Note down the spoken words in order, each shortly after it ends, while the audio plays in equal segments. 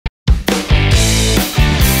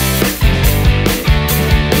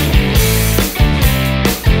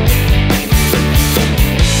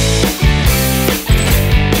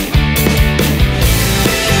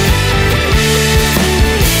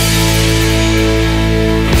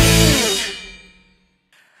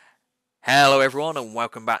Hello everyone and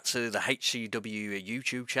welcome back to the HCW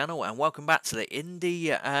YouTube channel and welcome back to the Indy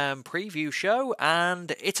preview show,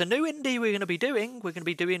 and it's a new Indy we're going to be doing. We're going to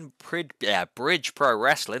be doing Bridge Pro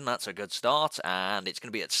Wrestling. That's a good start, and it's going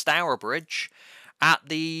to be at Stourbridge at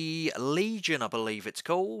the Legion, I believe it's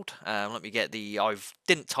called. Let me get I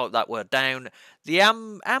didn't type that word down. The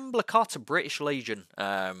Amblicata British Legion.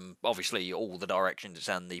 Obviously all the directions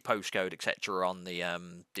and the postcode etc. on the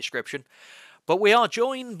description. But we are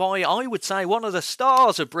joined by, I would say, one of the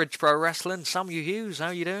stars of Bridge Pro Wrestling, Samuel Hughes.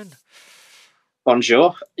 How you doing?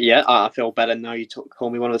 Bonjour. Yeah, I feel better now you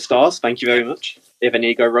call me one of the stars. Thank you very much. If I need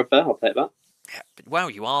to go rub there, I'll take that. Yeah,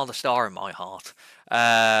 well, you are the star in my heart.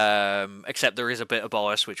 Except there is a bit of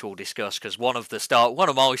bias, which we'll discuss, because one of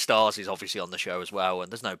my stars is obviously on the show as well,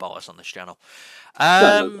 and there's no bias on this channel.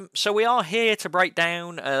 So we are here to break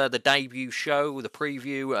down the debut show, the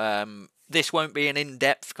preview. This won't be an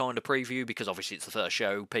in-depth kind of preview because obviously it's the first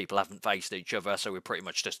show. People haven't faced each other, so we're pretty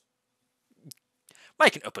much just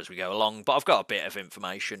making it up as we go along. But I've got a bit of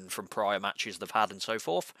information from prior matches they've had and so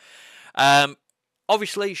forth.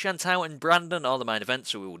 Obviously, Chantal and Brandon are the main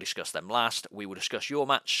events, so we will discuss them last. We will discuss your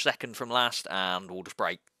match second from last, and we'll just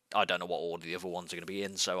break. I don't know what order the other ones are going to be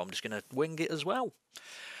in, so I'm just going to wing it as well.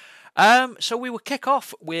 So we will kick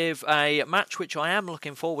off with a match which I am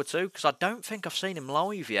looking forward to because I don't think I've seen him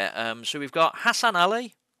live yet. So we've got Hassan Ali,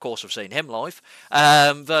 of course I've seen him live,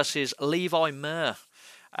 versus Levi Murr.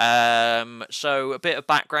 So a bit of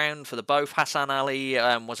background for the both. Hassan Ali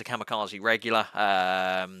was a Kamikaze regular,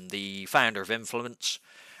 the founder of Influence.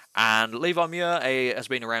 And Levi Murr has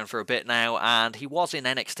been around for a bit now, and he was in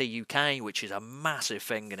NXT UK, which is a massive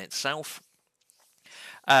thing in itself.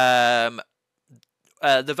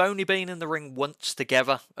 They've only been in the ring once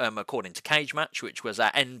together, according to Cage Match, which was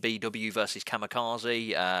at NBW versus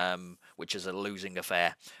Kamikaze, which is a losing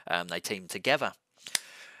affair. They teamed together.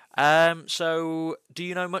 So, do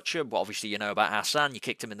you know much? Well, obviously, you know about Hassan. You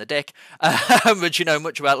kicked him in the dick. But do you know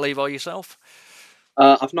much about Levi yourself?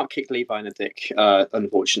 I've not kicked Levi in the dick,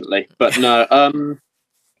 unfortunately. But no,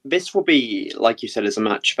 this will be, like you said, as a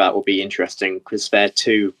match that will be interesting because they're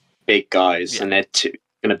two big guys, and they're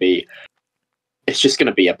going to be. It's just going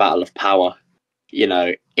to be a battle of power. You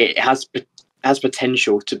know, it has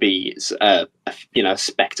potential to be a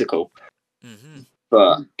spectacle. Mm-hmm.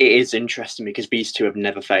 But it is interesting because these two have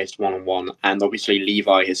never faced one-on-one, and obviously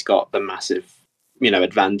Levi has got the massive,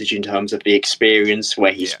 advantage in terms of the experience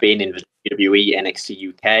where he's been in the WWE, NXT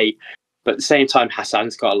UK. But at the same time,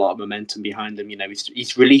 Hassan's got a lot of momentum behind him.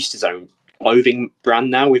 He's released his own clothing brand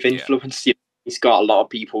now with Influence. He's got a lot of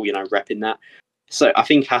people, repping that. So I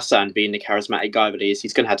think Hassan, being the charismatic guy that he is,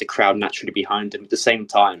 he's going to have the crowd naturally behind him. At the same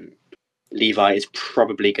time, Levi is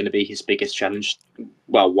probably going to be his biggest challenge.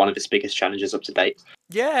 Well, one of his biggest challenges up to date.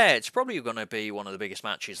 Yeah, it's probably going to be one of the biggest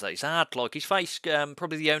matches that he's had. Like, he's faced,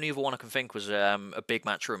 probably the only other one I can think was a big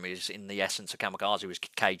match for him is in the essence of Kamikaze was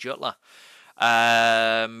Cage Jutler.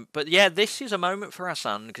 But yeah, this is a moment for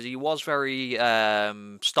Hassan because he was very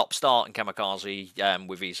stop-start in Kamikaze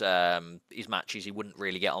with his matches. He wouldn't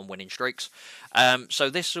really get on winning streaks. So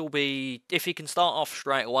this will be, if he can start off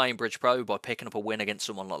straight away in Bridge Pro by picking up a win against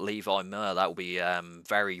someone like Levi Murr, that will be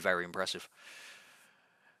very, very impressive.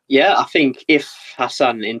 Yeah, I think if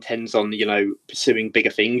Hassan intends on, pursuing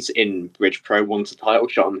bigger things in Bridge Pro, wants a title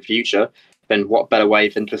shot in the future, then what better way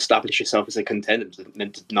than to establish yourself as a contender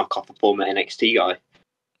than to knock off a former NXT guy?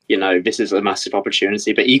 This is a massive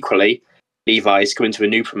opportunity. But equally, Levi is coming to a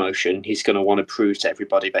new promotion. He's going to want to prove to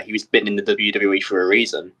everybody that he's been in the WWE for a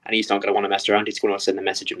reason, and he's not going to want to mess around. He's going to want to send the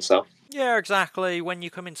message himself. Yeah, exactly. When you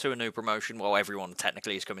come into a new promotion, well, everyone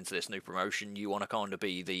technically is coming to this new promotion. You want to kind of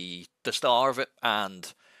be the star of it,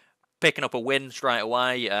 and picking up a win straight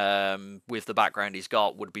away with the background he's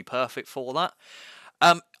got would be perfect for that.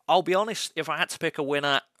 I'll be honest, if I had to pick a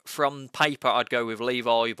winner from paper, I'd go with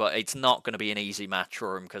Levi, but it's not going to be an easy match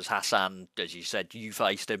for him because Hassan, as you said, you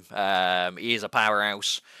faced him. He is a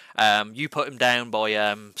powerhouse. You put him down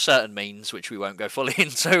by certain means, which we won't go fully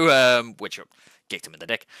into, which kicked him in the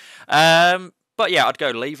dick. But yeah, I'd go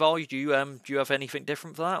Levi. Do you have anything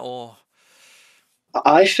different for that, or?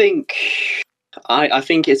 I think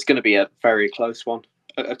it's going to be a very close one,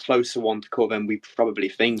 a closer one to call than we probably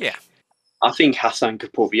think. Yeah. I think Hassan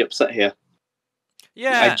could pull the upset here.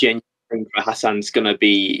 Yeah. I genuinely think that Hassan's going to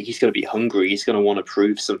be hungry. He's going to want to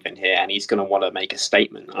prove something here, and he's going to want to make a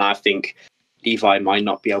statement. And I think Levi might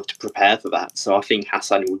not be able to prepare for that. So I think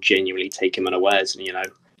Hassan will genuinely take him unawares and,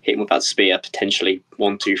 hit him with that spear, potentially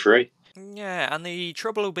 1, 2, 3. Yeah, and the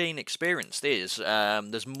trouble of being experienced is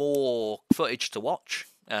there's more footage to watch.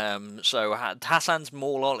 So Hassan's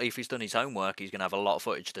more likely, if he's done his homework, he's going to have a lot of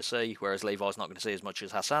footage to see, whereas Levi's not going to see as much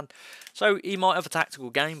as Hassan. So he might have a tactical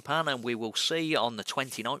game plan, and we will see on the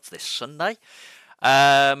 29th, this Sunday.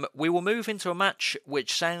 We will move into a match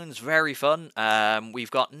which sounds very fun.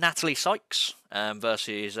 We've got Natalie Sykes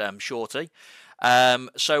versus Shorty.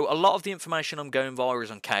 So a lot of the information I'm going via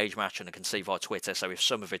is on Cage Match, and I can see via Twitter, so if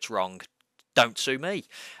some of it's wrong, don't sue me.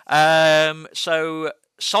 So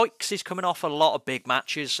Sykes is coming off a lot of big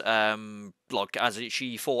matches, like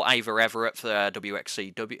she fought Ava Everett for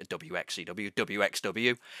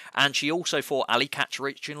WXW, and she also fought Ali Catch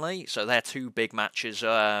originally, so they're two big matches.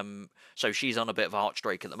 So she's on a bit of a hot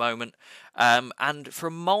streak at the moment. And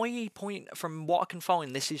from what I can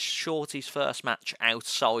find, this is Shorty's first match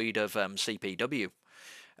outside of CPW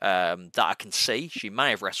that I can see. She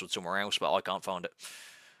may have wrestled somewhere else, but I can't find it.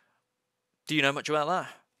 Do you know much about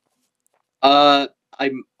that?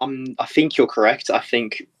 I think you're correct. I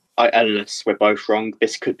think, unless we're both wrong,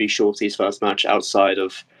 this could be Shorty's first match outside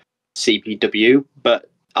of CPW. But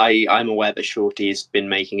I'm aware that Shorty has been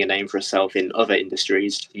making a name for herself in other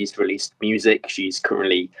industries. She's released music. She's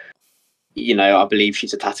currently, I believe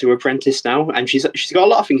she's a tattoo apprentice now, and she's got a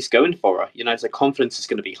lot of things going for her. So confidence is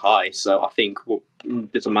going to be high. So I think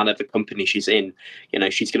doesn't matter the company she's in,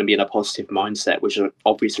 she's going to be in a positive mindset, which is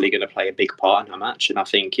obviously going to play a big part in her match. And I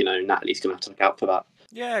think Natalie's going to have to look out for that.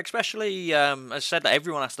 Yeah, especially as I said, that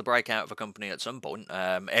everyone has to break out of a company at some point.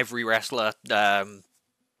 Every wrestler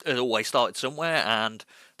has always started somewhere, and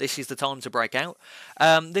this is the time to break out.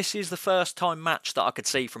 This is the first time match that I could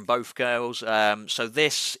see from both girls, so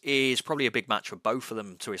this is probably a big match for both of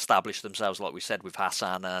them to establish themselves, like we said, with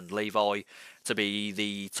Hassan and Levi, to be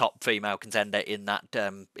the top female contender in that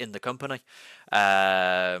in the company.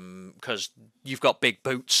 Because you've got big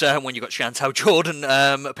boots when you've got Chantel Jordan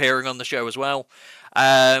appearing on the show as well.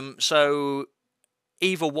 So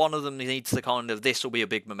either one of them needs to this will be a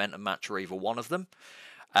big momentum match for either one of them.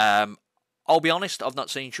 I'll be honest, I've not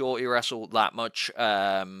seen Shorty wrestle that much,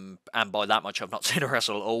 and by that much I've not seen her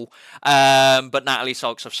wrestle at all. But Natalie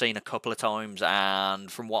Sykes I've seen a couple of times, and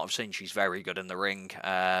from what I've seen, she's very good in the ring.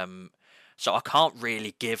 So I can't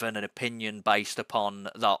really give an opinion based upon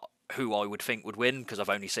that who I would think would win, because I've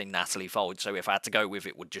only seen Natalie fight, so if I had to go with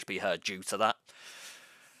it, would just be her due to that.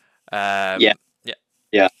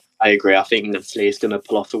 Yeah, I agree. I think Natalie is going to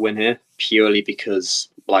pull off the win here, purely because,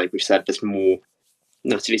 like we've said,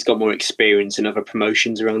 Natalie's got more experience in other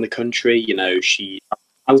promotions around the country. She,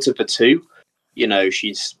 out of the two,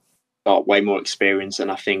 she's got way more experience,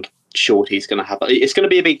 and I think Shorty's going to have. It's going to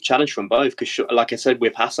be a big challenge from both, because, like I said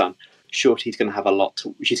with Hassan, Shorty's going to have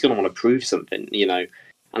she's going to want to prove something,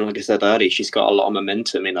 And like I said earlier, she's got a lot of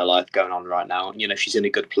momentum in her life going on right now. She's in a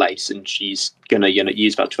good place, and she's going to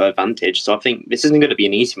use that to her advantage. So I think this isn't going to be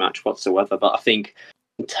an easy match whatsoever. But I think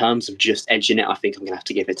in terms of just edging it, I think I'm going to have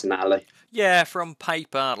to give it to Natalie. Yeah, from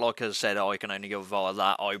paper, like I said, I can only go via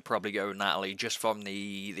that. I'd probably go with Natalie just from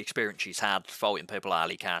the experience she's had fighting people like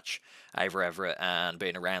Ali Catch, Ava Everett, and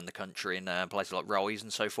being around the country in places like Rise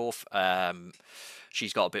and so forth.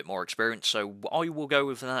 She's got a bit more experience, so I will go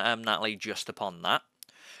with Natalie just upon that.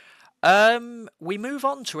 We move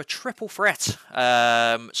on to a triple threat.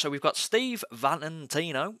 So we've got Steve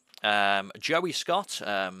Valentino, Joey Scott,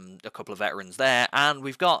 a couple of veterans there, and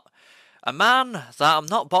we've got a man that I'm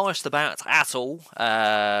not biased about at all,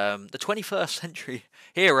 the 21st century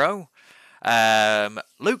hero,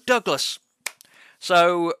 Luke Douglas.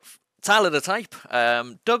 So, tale of the tape,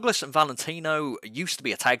 Douglas and Valentino used to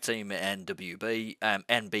be a tag team at NBW,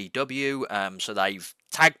 so they've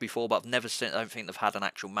tagged before, but I don't think they've had an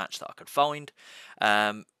actual match that I could find.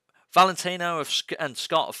 Valentino and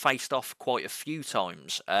Scott have faced off quite a few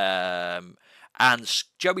times, and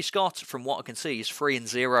Joey Scott, from what I can see, is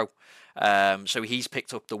 3-0. So he's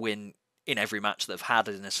picked up the win in every match they've had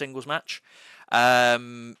in a singles match.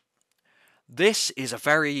 This is a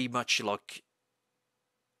very much like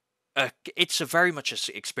it's a very much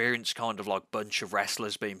an experienced kind of like bunch of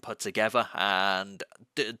wrestlers being put together, and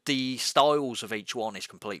the styles of each one is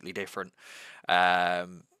completely different.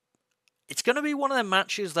 It's going to be one of them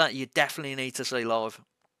matches that you definitely need to see live.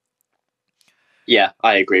 Yeah,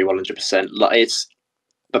 I agree 100%. Like, it's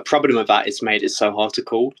the problem with that is made it so hard to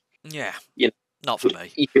call. Yeah, not for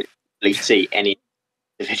me. You could really see any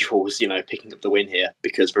individuals, picking up the win here,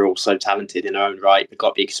 because they're all so talented in their own right. They've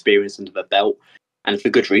got the experience under the belt, and for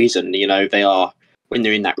good reason. They are, when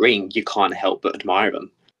they're in that ring, you can't help but admire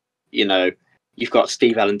them. You've got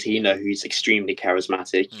Steve Valentino, who's extremely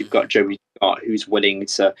charismatic. Mm-hmm. You've got Joey Scott, who's willing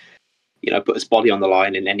to, put his body on the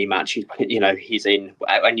line in any match he's in.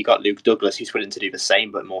 And you got Luke Douglas, who's willing to do the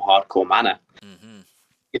same, but in a more hardcore manner. Mm-hmm.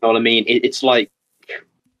 You know what I mean? It's like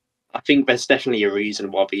I think there's definitely a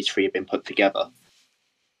reason why these three have been put together.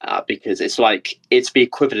 Because it's like it's the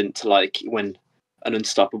equivalent to like when an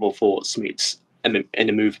unstoppable force meets an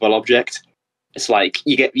immovable object. It's like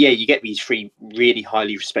you get these three really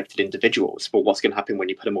highly respected individuals, but what's going to happen when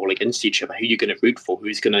you put them all against each other? Who are you going to root for?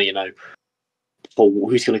 Who's going to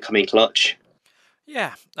who's going to come in clutch?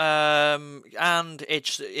 Yeah, and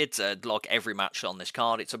it's like every match on this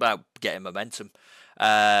card. It's about getting momentum,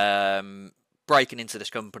 breaking into this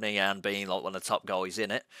company and being like one of the top guys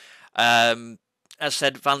in it. As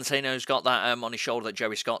said, Valentino's got that on his shoulder that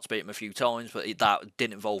Joey Scott's beat him a few times, but that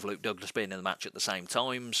didn't involve Luke Douglas being in the match at the same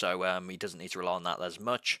time, so he doesn't need to rely on that as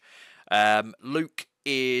much. Luke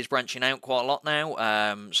is branching out quite a lot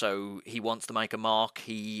now, so he wants to make a mark.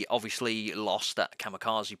 He obviously lost at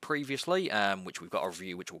Kamikaze previously, which we've got a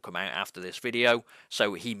review which will come out after this video,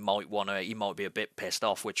 so he might be a bit pissed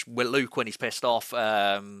off, which with Luke, when he's pissed off,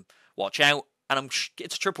 watch out. And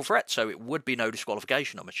it's a triple threat, so it would be no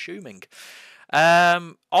disqualification, I'm assuming.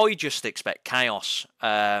 I just expect chaos,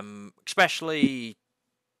 especially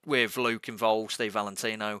with Luke involved, Steve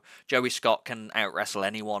Valentino. Joey Scott can out-wrestle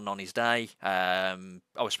anyone on his day. I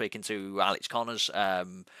was speaking to Alex Connors,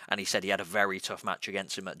 and he said he had a very tough match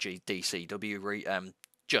against him at DCW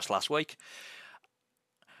just last week.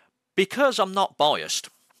 Because I'm not biased,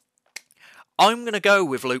 I'm going to go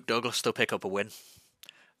with Luke Douglas to pick up a win.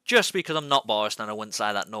 Just because I'm not biased, and I wouldn't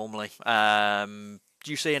say that normally. Do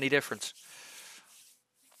you see any difference?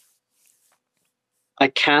 I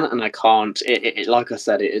can and I can't. It like I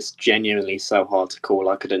said, it is genuinely so hard to call.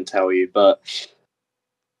 I couldn't tell you, but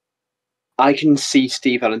I can see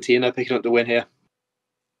Steve Valentino picking up the win here.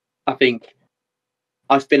 I think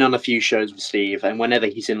I've been on a few shows with Steve, and whenever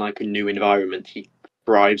he's in like a new environment, he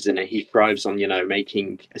thrives in it. He thrives on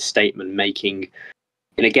making a statement,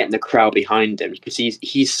 getting the crowd behind him, because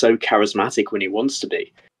he's so charismatic when he wants to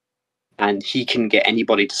be. And he can get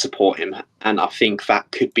anybody to support him. And I think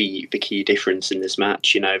that could be the key difference in this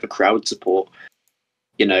match, the crowd support.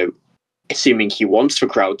 Assuming he wants the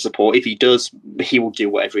crowd support, if he does, he will do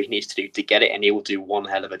whatever he needs to do to get it, and he will do one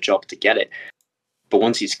hell of a job to get it. But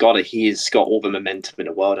once he's got it, he's got all the momentum in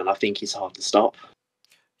the world, and I think he's hard to stop.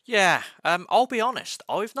 Yeah, I'll be honest,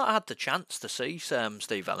 I've not had the chance to see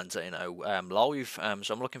Steve Valentino live,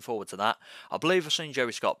 so I'm looking forward to that. I believe I've seen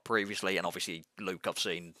Joey Scott previously, and obviously Luke I've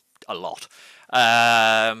seen a lot.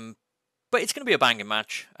 But it's going to be a banging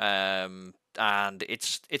match, and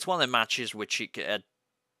it's one of the matches which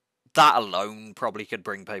that alone probably could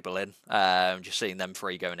bring people in, just seeing them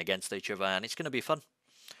three going against each other, and it's going to be fun.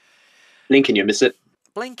 Lincoln, you miss it.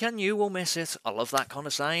 Blink and you will miss it. I love that kind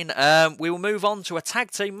of saying. We will move on to a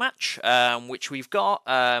tag team match, which we've got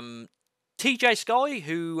TJ Sky,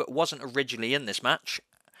 who wasn't originally in this match,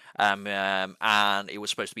 and it was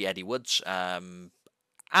supposed to be Eddie Woods, and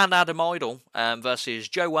Adam Idol versus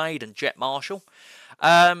Joe Wade and Jet Marshall.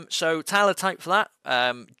 So Taylor tape for that.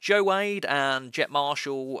 Joe Wade and Jet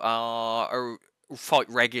Marshall fight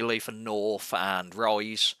regularly for North and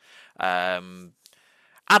Rise.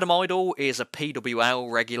 Adam Idol is a PWL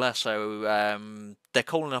regular, so they're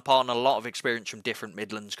calling upon a lot of experience from different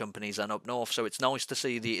Midlands companies and up north, so it's nice to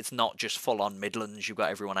see it's not just full-on Midlands, you've got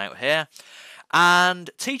everyone out here. And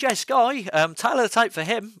TJ Sky, Tyler the tape for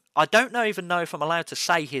him. I don't even know if I'm allowed to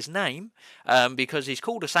say his name, because he's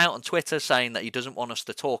called us out on Twitter saying that he doesn't want us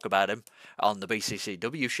to talk about him on the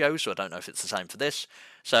BCCW show, so I don't know if it's the same for this.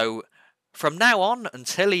 So from now on,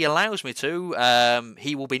 until he allows me to,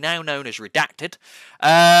 he will be now known as Redacted.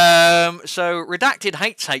 So Redacted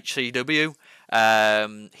hates HCW.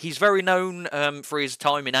 He's very known for his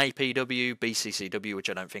time in APW, BCCW, which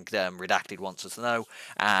I don't think Redacted wants us to know,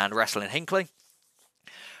 and Wrestling Hinckley.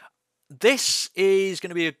 This is going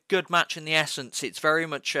to be a good match in the essence. It's very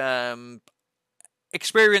much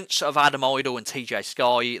experience of Adam Idol and TJ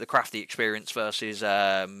Sky, the crafty experience versus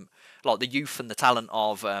like the youth and the talent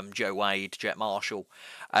of Joe Wade, Jet Marshall.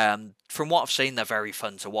 From what I've seen, they're very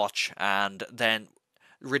fun to watch, and then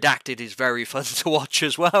Redacted is very fun to watch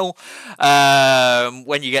as well.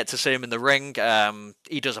 When you get to see him in the ring,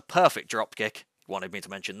 he does a perfect drop kick. Wanted me to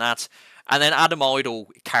mention that. And then Adam Idol,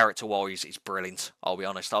 character-wise, is brilliant. I'll be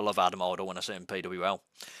honest, I love Adam Idol when I see him in PWL.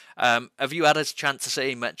 Have you had a chance to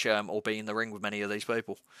see him match or be in the ring with many of these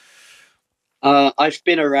people? I've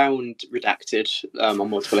been around Redacted on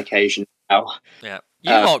multiple occasions now. Yeah,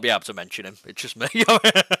 you might be able to mention him. It's just me.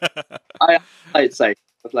 I play it safe.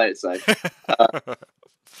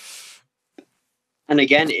 And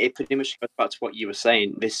again, it pretty much goes back to what you were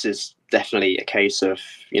saying. This is definitely a case of,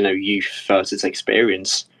 youth versus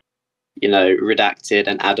experience. Redacted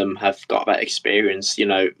and Adam have got that experience.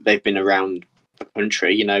 They've been around the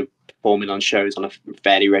country. performing on shows on a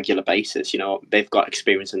fairly regular basis. You know, they've got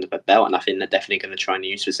experience under their belt, and I think they're definitely going to try and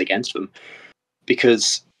use this against them,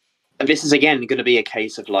 because this is again going to be a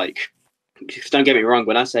case of like, don't get me wrong,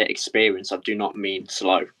 when I say experience, I do not mean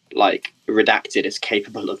slow. Like, Redacted is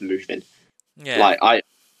capable of moving. Yeah. Like, I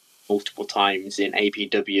multiple times in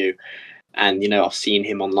APW, and you know, I've seen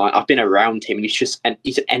him online. I've been around him, and he's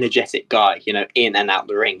an energetic guy, you know, in and out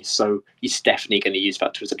the ring. So he's definitely going to use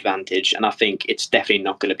that to his advantage. And I think it's definitely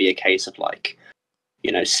not going to be a case of like,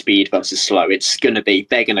 you know, speed versus slow. It's going to be,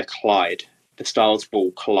 they're going to collide. The styles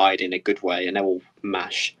will collide in a good way, and they will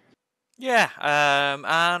mash. Yeah,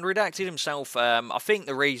 and Redacted himself, I think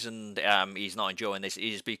the reason he's not enjoying this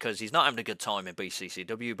is because he's not having a good time in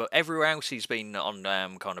BCCW, but everywhere else he's been on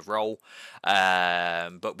kind of roll.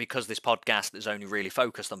 But because this podcast is only really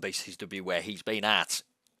focused on BCCW where he's been at,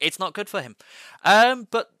 it's not good for him.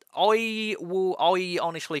 But I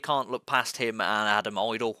honestly can't look past him and Adam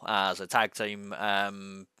Idol as a tag team.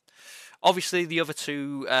 Obviously, the other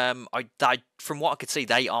two, from what I could see,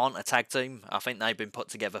 they aren't a tag team. I think they've been put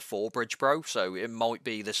together for Bridge Pro, so it might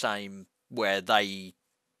be the same where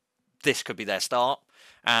this could be their start,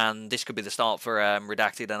 and this could be the start for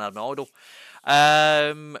Redacted and Adam Idol.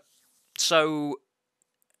 So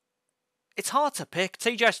it's hard to pick.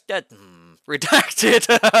 TJ's dead.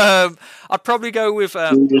 Redacted. I'd probably go with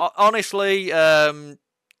honestly,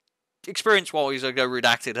 experience-wise, I'd go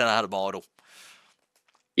Redacted and Adam Idol.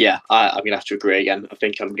 Yeah, I'm going to have to agree again. I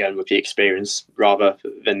think I'm going with the experience rather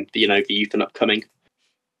than, you know, the youth and upcoming.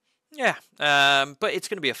 Yeah, but it's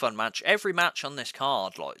going to be a fun match. Every match on this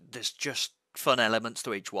card, like, there's just fun elements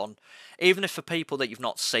to each one. Even if for people that you've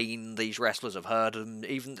not seen these wrestlers have heard of them,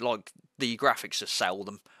 even like the graphics just sell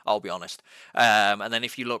them, I'll be honest. And then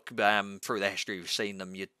if you look through their history, you've seen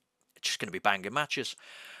them, you're just going to be banging matches.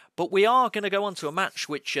 But we are going to go on to a match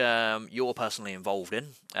which you're personally involved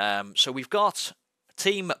in. So we've got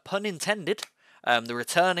Team Pun Intended, the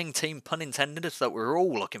returning Team Pun Intended that we're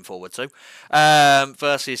all looking forward to,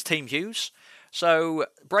 versus Team Hughes. So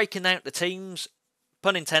breaking out the teams,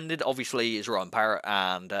 Pun Intended obviously is Ryan Parrott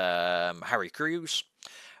and Harry Crews.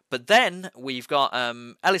 But then we've got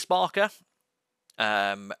Ellis Barker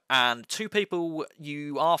and two people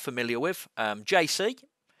you are familiar with, JC,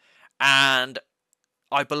 and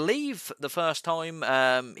I believe the first time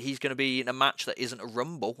he's going to be in a match that isn't a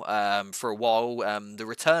Rumble for a while. The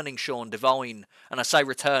returning Sean Devine, and I say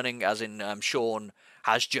returning as in Sean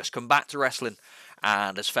has just come back to wrestling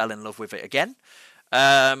and has fell in love with it again.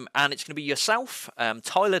 And it's going to be yourself,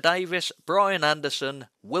 Tyler Davis, Brian Anderson,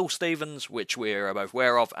 Will Stevens, which we're both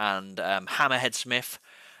aware of, and Hammerhead Smith,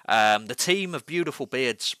 the team of beautiful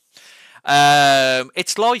beards.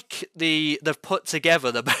 It's like they've put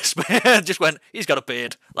together the best beard. Just went, he's got a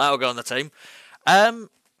beard. That'll go on the team.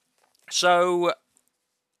 So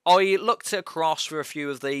I looked across for a few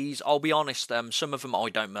of these. I'll be honest, some of them I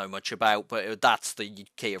don't know much about, but that's the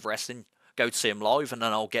key of wrestling. Go to see them live, and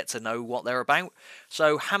then I'll get to know what they're about.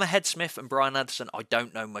 So Hammerhead Smith and Brian Anderson, I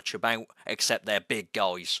don't know much about, except they're big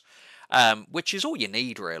guys, which is all you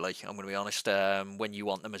need, really. I'm going to be honest, when you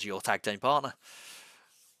want them as your tag team partner.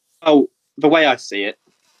 Oh, the way I see it,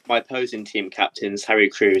 my opposing team captains, Harry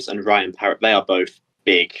Crews and Ryan Parrott, they are both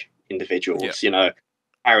big individuals. Yeah. You know,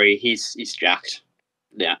 Harry, he's jacked.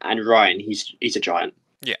 Yeah, and Ryan, he's a giant.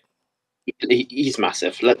 Yeah. He's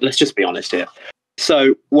massive. Let's just be honest here.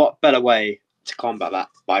 So what better way to combat that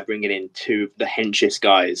by bringing in two of the henchest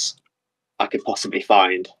guys I could possibly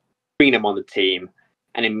find, bringing them on the team,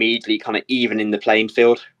 and immediately kind of evening the playing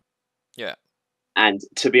field. Yeah. And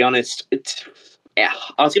to be honest, I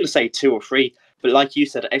was going to say 2 or 3, but like you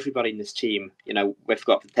said, everybody in this team, you know, we've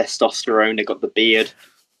got the testosterone, they've got the beard,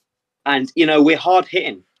 and, you know, we're hard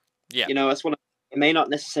hitting. Yeah. You know, that's one. It may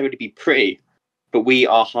not necessarily be pretty, but we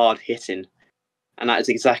are hard hitting. And that is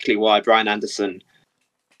exactly why Brian Anderson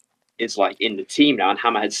is like in the team now, and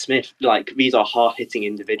Hammerhead Smith, like, these are hard hitting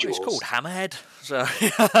individuals. Well, it's called Hammerhead. So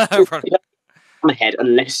Hammerhead,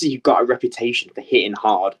 unless you've got a reputation for hitting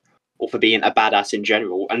hard or for being a badass in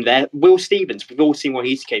general. And there, Will Stevens, we've all seen what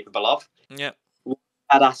he's capable of. Yeah.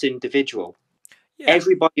 Badass individual. Yeah.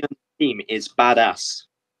 Everybody on the team is badass.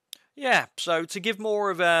 Yeah, so to give more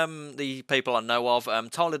of the people I know of,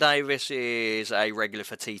 Tyler Davis is a regular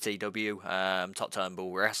for TTW, Top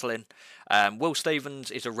Turnbull Wrestling. Will Stevens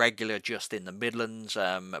is a regular just in the Midlands,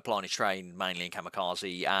 applying his train mainly in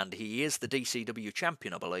Kamikaze, and he is the DCW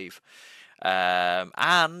champion, I believe.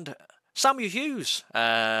 And Samuel Hughes,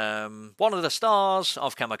 one of the stars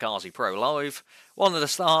of Kamikaze Pro Live, one of the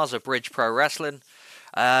stars of Bridge Pro Wrestling,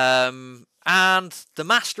 and the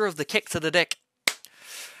master of the kick to the dick.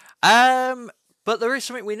 But there is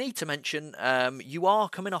something we need to mention. You are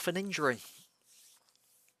coming off an injury.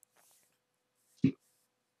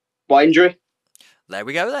 What injury? There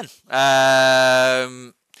we go then.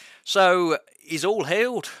 So he's all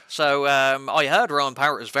healed. So I heard Ryan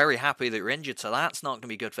Parrott was very happy that you're injured, so that's not going to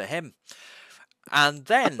be good for him. And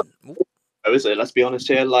then, Oh, is it? Let's be honest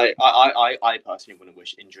here. Like, I personally wouldn't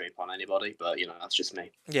wish injury upon anybody, but that's just me.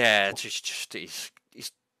 yeah, it's just he's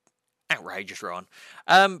outrageous, Ryan.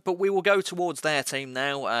 But we will go towards their team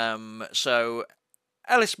now. So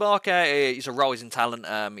Ellis Barker is a rising talent.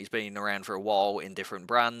 He's been around for a while in different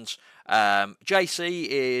brands. JC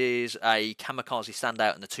is a kamikaze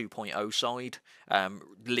standout in the 2.0 side.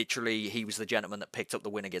 Literally, he was the gentleman that picked up the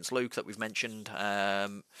win against Luke that we've mentioned.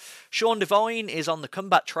 Sean Devine is on the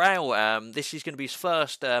comeback trail. This is going to be his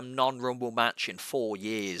first non-Rumble match in 4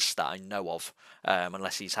 years that I know of,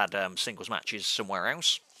 unless he's had singles matches somewhere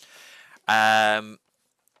else.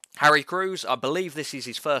 Harry Cruz, I believe this is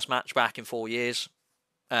his first match back in 4 years.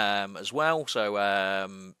 As well. So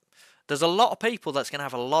there's a lot of people that's going to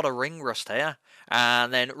have a lot of ring rust here.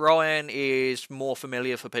 And then Ryan is more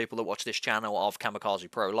familiar for people that watch this channel of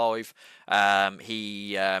Kamikaze Pro Live.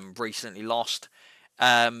 He recently lost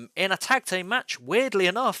in a tag team match, weirdly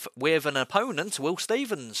enough, with an opponent, Will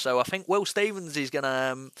Stevens. So I think Will Stevens is going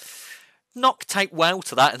to not take well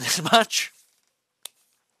to that in this match.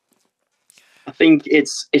 I think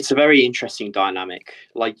it's a very interesting dynamic.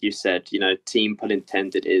 Like you said, Team Pun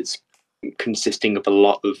Intended is consisting of a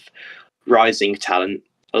lot of rising talent,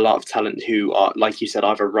 a lot of talent who are, like you said,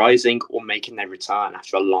 either rising or making their return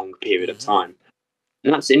after a long period of time.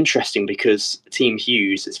 And that's interesting because Team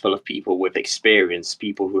Hughes is full of people with experience,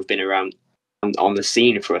 people who have been around on the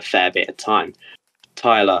scene for a fair bit of time.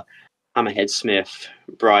 Tyler, Hammerhead Smith,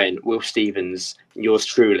 Brian, Will Stevens, yours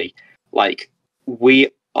truly. Like, we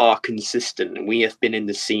are consistent and we have been in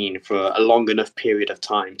the scene for a long enough period of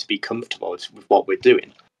time to be comfortable with what we're doing.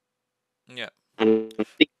 Yeah. And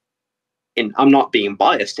I'm not being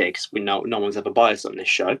biased here because we know no one's ever biased on this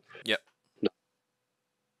show. Yep.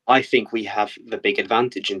 I think we have the big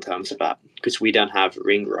advantage in terms of that because we don't have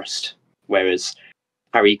ring rust, whereas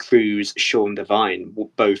Harry Cruz, Sean Devine will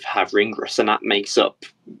both have ring rust, and that makes up,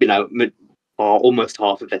 almost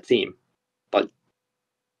half of their team.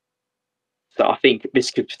 So I think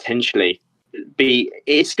this could potentially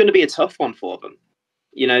it's going to be a tough one for them.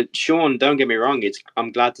 Sean, don't get me wrong,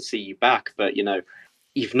 I'm glad to see you back, but,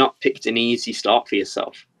 you've not picked an easy start for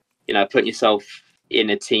yourself. Putting yourself in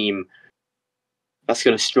a team that's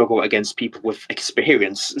going to struggle against people with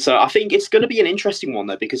experience. So I think it's going to be an interesting one,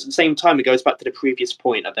 though, because at the same time, it goes back to the previous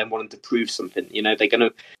point of them wanting to prove something.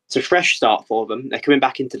 It's a fresh start for them. They're coming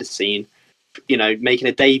back into the scene, making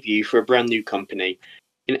a debut for a brand new company.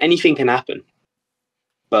 Anything can happen,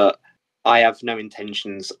 but I have no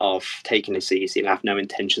intentions of taking this easy. I have no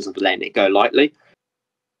intentions of letting it go lightly.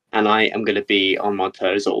 And I am going to be on my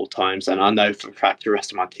toes at all times. And I know for a fact the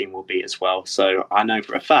rest of my team will be as well. So I know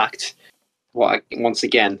for a fact, once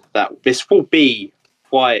again, that this will be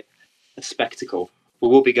quite a spectacle. We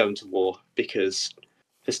will be going to war because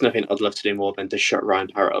there's nothing I'd love to do more than to shut Ryan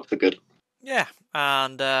Parrott up for good. Yeah,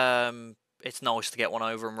 and it's nice to get one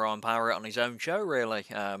over on Ryan Parrott on his own show, really.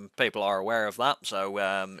 People are aware of that, so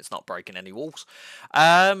it's not breaking any walls.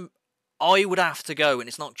 I would have to go, and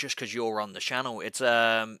it's not just because you're on the channel. It's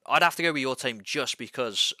I'd have to go with your team just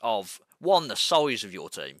because of, one, the size of your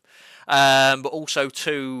team, but also,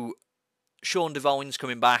 two, Sean Devine's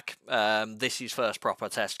coming back. This is his first proper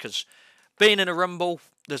test, because being in a Rumble,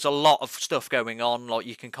 there's a lot of stuff going on. Like,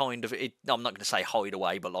 you can kind of, I'm not going to say hide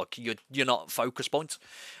away, but like you're not focus point.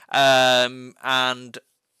 And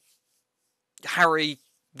Harry,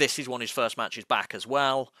 this is one of his first matches back as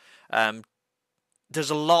well. There's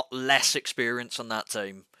a lot less experience on that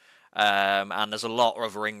team. And there's a lot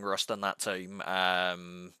of ring rust on that team.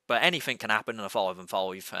 But anything can happen in a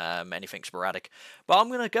 5-on-5. Anything sporadic. But I'm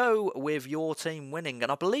going to go with your team winning.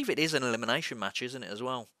 And I believe it is an elimination match, isn't it, as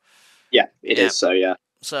well? Yeah, it is. So, yeah.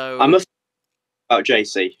 So I must about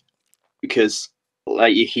JC because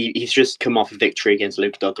he's just come off a victory against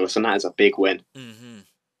Luke Douglas, and that is a big win. Mm-hmm.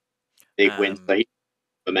 Big win. So he's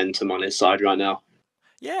momentum on his side right now.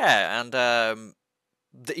 Yeah, and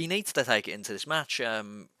he needs to take it into this match.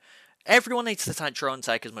 Everyone needs to try and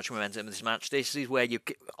take as much momentum in this match. This is where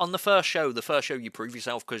on the first show you prove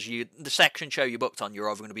yourself, because the second show you booked on, you're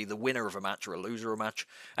either going to be the winner of a match or a loser of a match,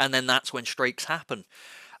 and then that's when streaks happen.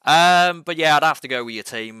 But yeah, I'd have to go with your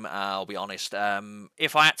team, I'll be honest.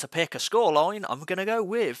 If I had to pick a scoreline, I'm going to go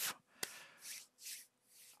with...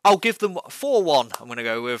 I'll give them 4-1, I'm going to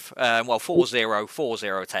go with.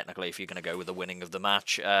 4-0 technically, if you're going to go with the winning of the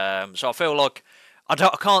match. So I feel like I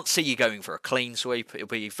can't see you going for a clean sweep. It'll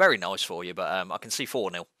be very nice for you, but I can see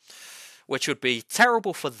 4-0, which would be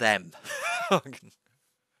terrible for them.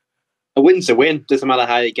 A win's a win. Doesn't matter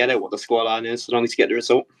how you get it, what the scoreline is, as long as you get the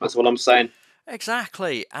result. That's what I'm saying.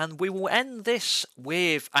 Exactly, and we will end this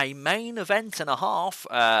with a main event and a half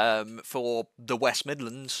for the West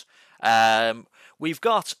Midlands. We've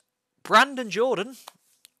got Brandon Jordan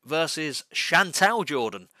versus Chantal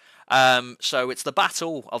Jordan. So it's the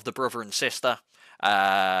battle of the brother and sister.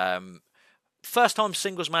 First time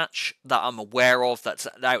singles match that I'm aware of that's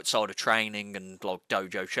outside of training and like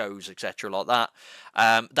dojo shows, etc. like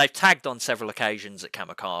that. They've tagged on several occasions at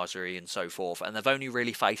Kamikaze and so forth, and they've only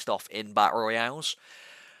really faced off in Battle Royales.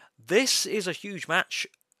 This is a huge match,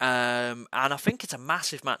 and I think it's a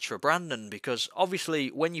massive match for Brandon because obviously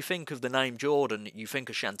when you think of the name Jordan, you think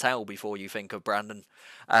of Chantal before you think of Brandon.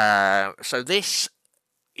 So this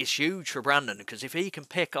is huge for Brandon because if he can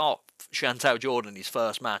pick up Chantal Jordan his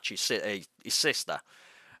first match, his sister,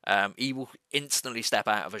 he will instantly step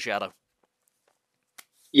out of a shadow.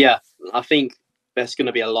 Yeah, I think there's going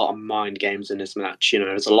to be a lot of mind games in this match.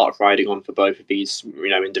 There's a lot of riding on for both of these,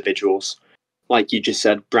 individuals. Like you just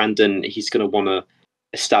said, Brandon, he's going to want to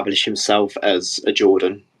establish himself as a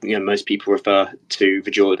Jordan. Most people refer to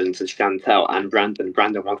the Jordans as Chantal and Brandon.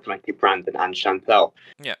 Brandon wants to make it Brandon and Chantal.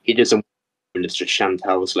 Yeah. He doesn't want to just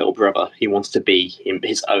Chantal's little brother. He wants to be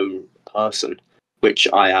his own person, which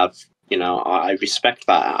I have, I respect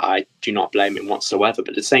that. I do not blame him whatsoever. But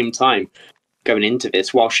at the same time, going into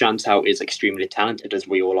this, while Chantal is extremely talented, as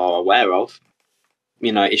we all are aware of,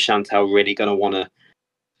 is Chantal really going to want to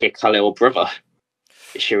kick her little brother?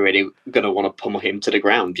 Is she really going to want to pummel him to the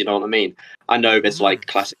ground? You know what I mean? I know there's like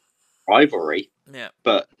classic rivalry,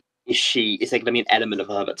 but is there going to be an element of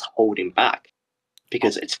her that's holding back?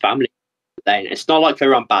 Because it's family. It's not like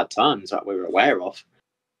they're on bad terms that we're aware of.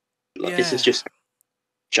 This is just a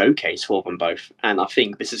showcase for them both. And I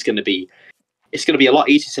think this is going to be a lot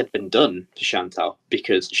easier said than done for Chantal,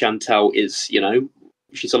 because Chantal is,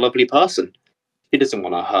 she's a lovely person. She doesn't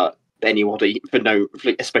want to hurt anybody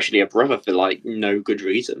especially a brother, for like no good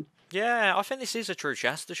reason. Yeah, I think this is a true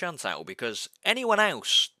chance to Chantal because anyone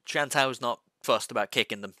else, Chantal's not fussed about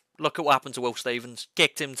kicking them. Look at what happened to Will Stevens.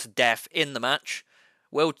 Kicked him to death in the match.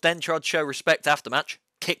 Will then tried to show respect after match.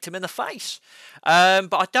 Kicked him in the face.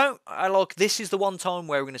 But this is the one time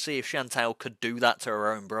where we're going to see if Chantal could do that to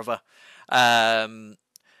her own brother.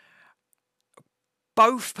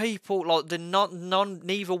 Both people,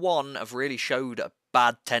 neither one have really showed a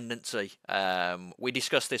bad tendency. We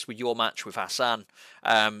discussed this with your match with Hassan.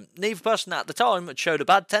 Neither person at the time had showed a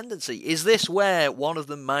bad tendency. Is this where one of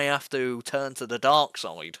them may have to turn to the dark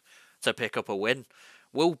side to pick up a win?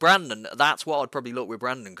 Will Brandon? That's what I'd probably look with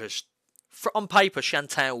Brandon, because on paper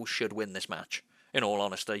Chantal should win this match. In all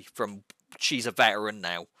honesty, she's a veteran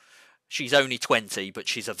now. She's only 20, but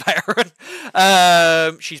she's a veteran.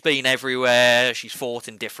 She's been everywhere. She's fought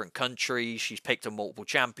in different countries. She's picked up multiple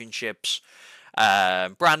championships.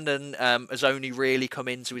 Brandon has only really come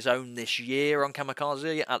into his own this year on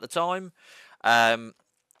Kamikaze at the time.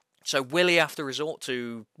 So will he have to resort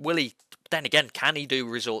to... Then again, can he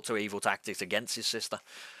resort to evil tactics against his sister?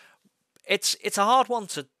 It's a hard one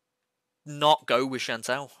to not go with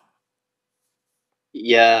Chantal.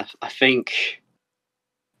 Yeah, I think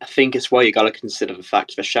as well you got to consider the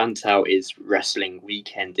fact that Chantal is wrestling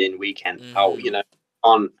weekend in, weekend out.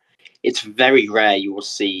 It's very rare you will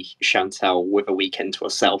see Chantal with a weekend to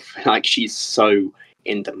herself. Like, she's so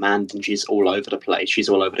in demand and she's all over the place. She's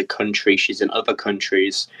all over the country. She's in other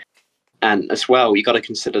countries. And as well, you got to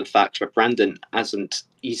consider the fact that Brandon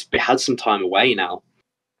he's had some time away now.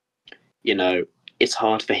 It's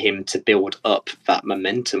hard for him to build up that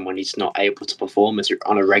momentum when he's not able to perform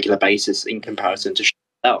on a regular basis in comparison to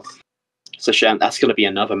Chantal. So that's going to be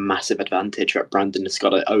another massive advantage that Brandon has got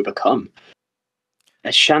to overcome.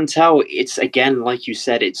 Chantal, it's again, like you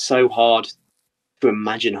said, it's so hard to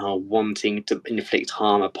imagine her wanting to inflict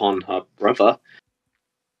harm upon her brother.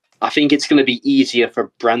 I think it's going to be easier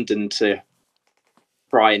for Brandon to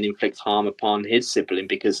try and inflict harm upon his sibling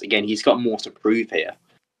because, again, he's got more to prove here.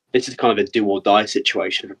 This is kind of a do or die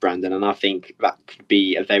situation for Brandon, and I think that could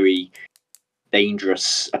be a very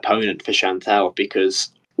dangerous opponent for Chantal, because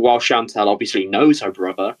while Chantal obviously knows her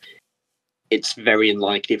brother, it's very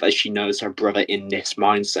unlikely that she knows her brother in this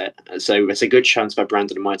mindset. So there's a good chance that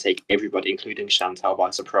Brandon might take everybody, including Chantal, by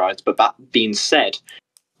surprise. But that being said,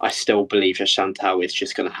 I still believe that Chantal is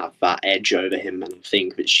just going to have that edge over him, and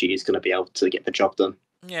think that she's going to be able to get the job done.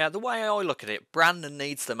 Yeah, the way I look at it, Brandon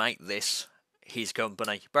needs to make this his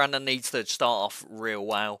company. Brandon needs to start off real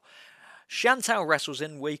well. Chantal wrestles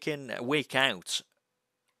in, week out.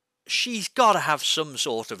 she's got to have some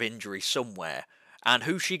sort of injury somewhere. And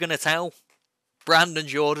who's she going to tell? Brandon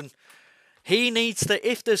Jordan. He needs to,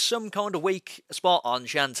 if there's some kind of weak spot on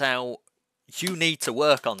Chantel, you need to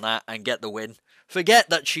work on that and get the win. Forget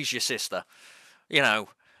that she's your sister. You know,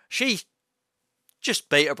 she just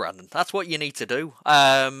beat her, Brandon. That's what you need to do.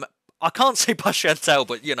 I can't say by Chantel,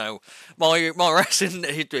 but, you know, my wrestling,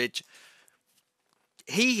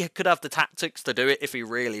 he could have the tactics to do it if he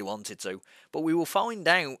really wanted to. But we will find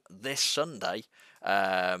out this Sunday.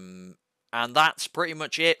 And that's pretty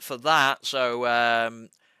much it for that. So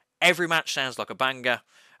every match sounds like a banger.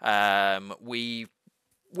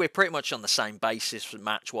 We're pretty much on the same basis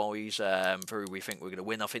match-wise for who we think we're going to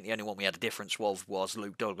win. I think the only one we had a difference was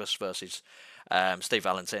Luke Douglas versus Steve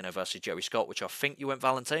Valentino versus Joey Scott, which I think you went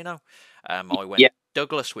Valentino. I went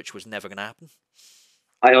Douglas, which was never going to happen.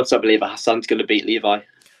 I also believe Hassan's going to beat Levi.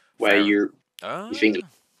 Where you think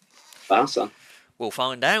Hassan? We'll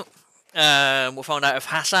find out. We'll find out if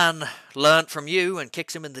Hassan learnt from you and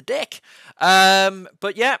kicks him in the dick.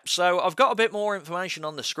 But yeah, so I've got a bit more information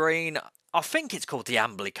on the screen. I think it's called the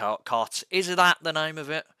Amblycot. Is that the name of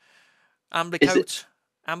it? Amblycoat?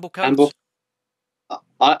 Amblecoat?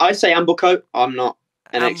 I say Amblecoat. I'm not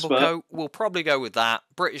an expert. We'll probably go with that.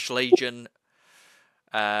 British Legion.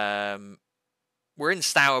 We're in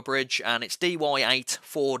Stourbridge, and it's DY8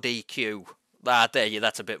 4DQ.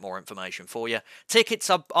 That's a bit more information for you. Tickets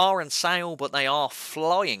are on sale, but they are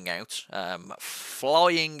flying out.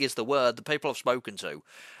 Flying is the word the people I've spoken to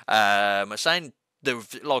are saying.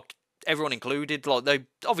 Like everyone included, like they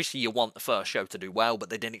obviously you want the first show to do well, but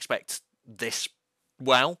they didn't expect this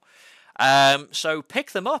well. So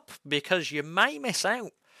pick them up because you may miss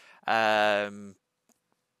out.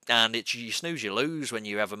 And it's you snooze, you lose when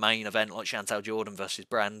you have a main event like Chantel Jordan versus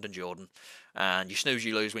Brandon Jordan. And you snooze,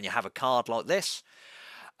 you lose when you have a card like this.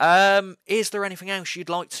 Is there anything else you'd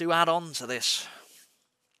like to add on to this?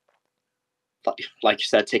 Like you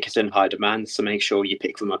said, tickets in high demand, so make sure you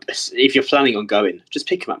pick them up. If you're planning on going, just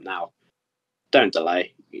pick them up now. Don't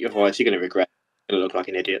delay. Otherwise, you're going to regret. You're going to look like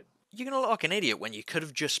an idiot. You're going to look like an idiot when you could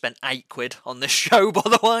have just spent £8 on this show, by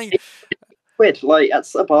the way. £8, like,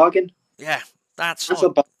 that's a bargain. Yeah, that's a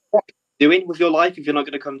bargain. What are you doing with your life if you're not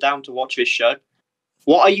going to come down to watch this show?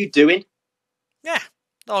 What are you doing? Yeah,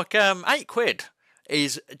 like £8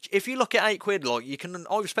 is, if you look at £8, like you can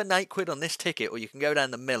either spend £8 on this ticket, or you can go down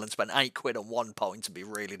the mill and spend £8 on 1 point and be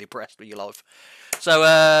really depressed with your life. So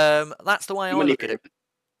that's the way I look at it.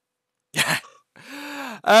 Yeah.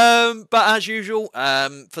 But as usual,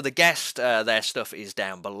 for the guest, their stuff is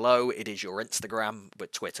down below. It is your Instagram,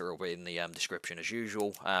 but Twitter will be in the description as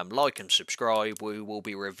usual. Like and subscribe. We will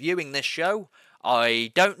be reviewing this show.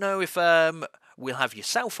 I don't know if we'll have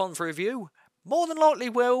yourself on for review. More than likely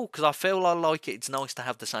will, because I feel I like it. It's nice to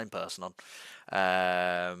have the same person on.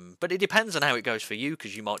 But it depends on how it goes for you,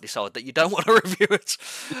 because you might decide that you don't want to review it.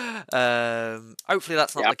 Hopefully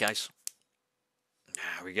that's not the case.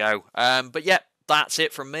 There we go. But yeah, that's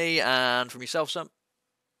it from me and from yourself, Sam.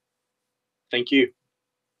 Thank you.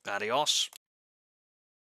 Adios.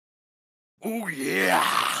 Oh,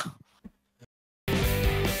 yeah.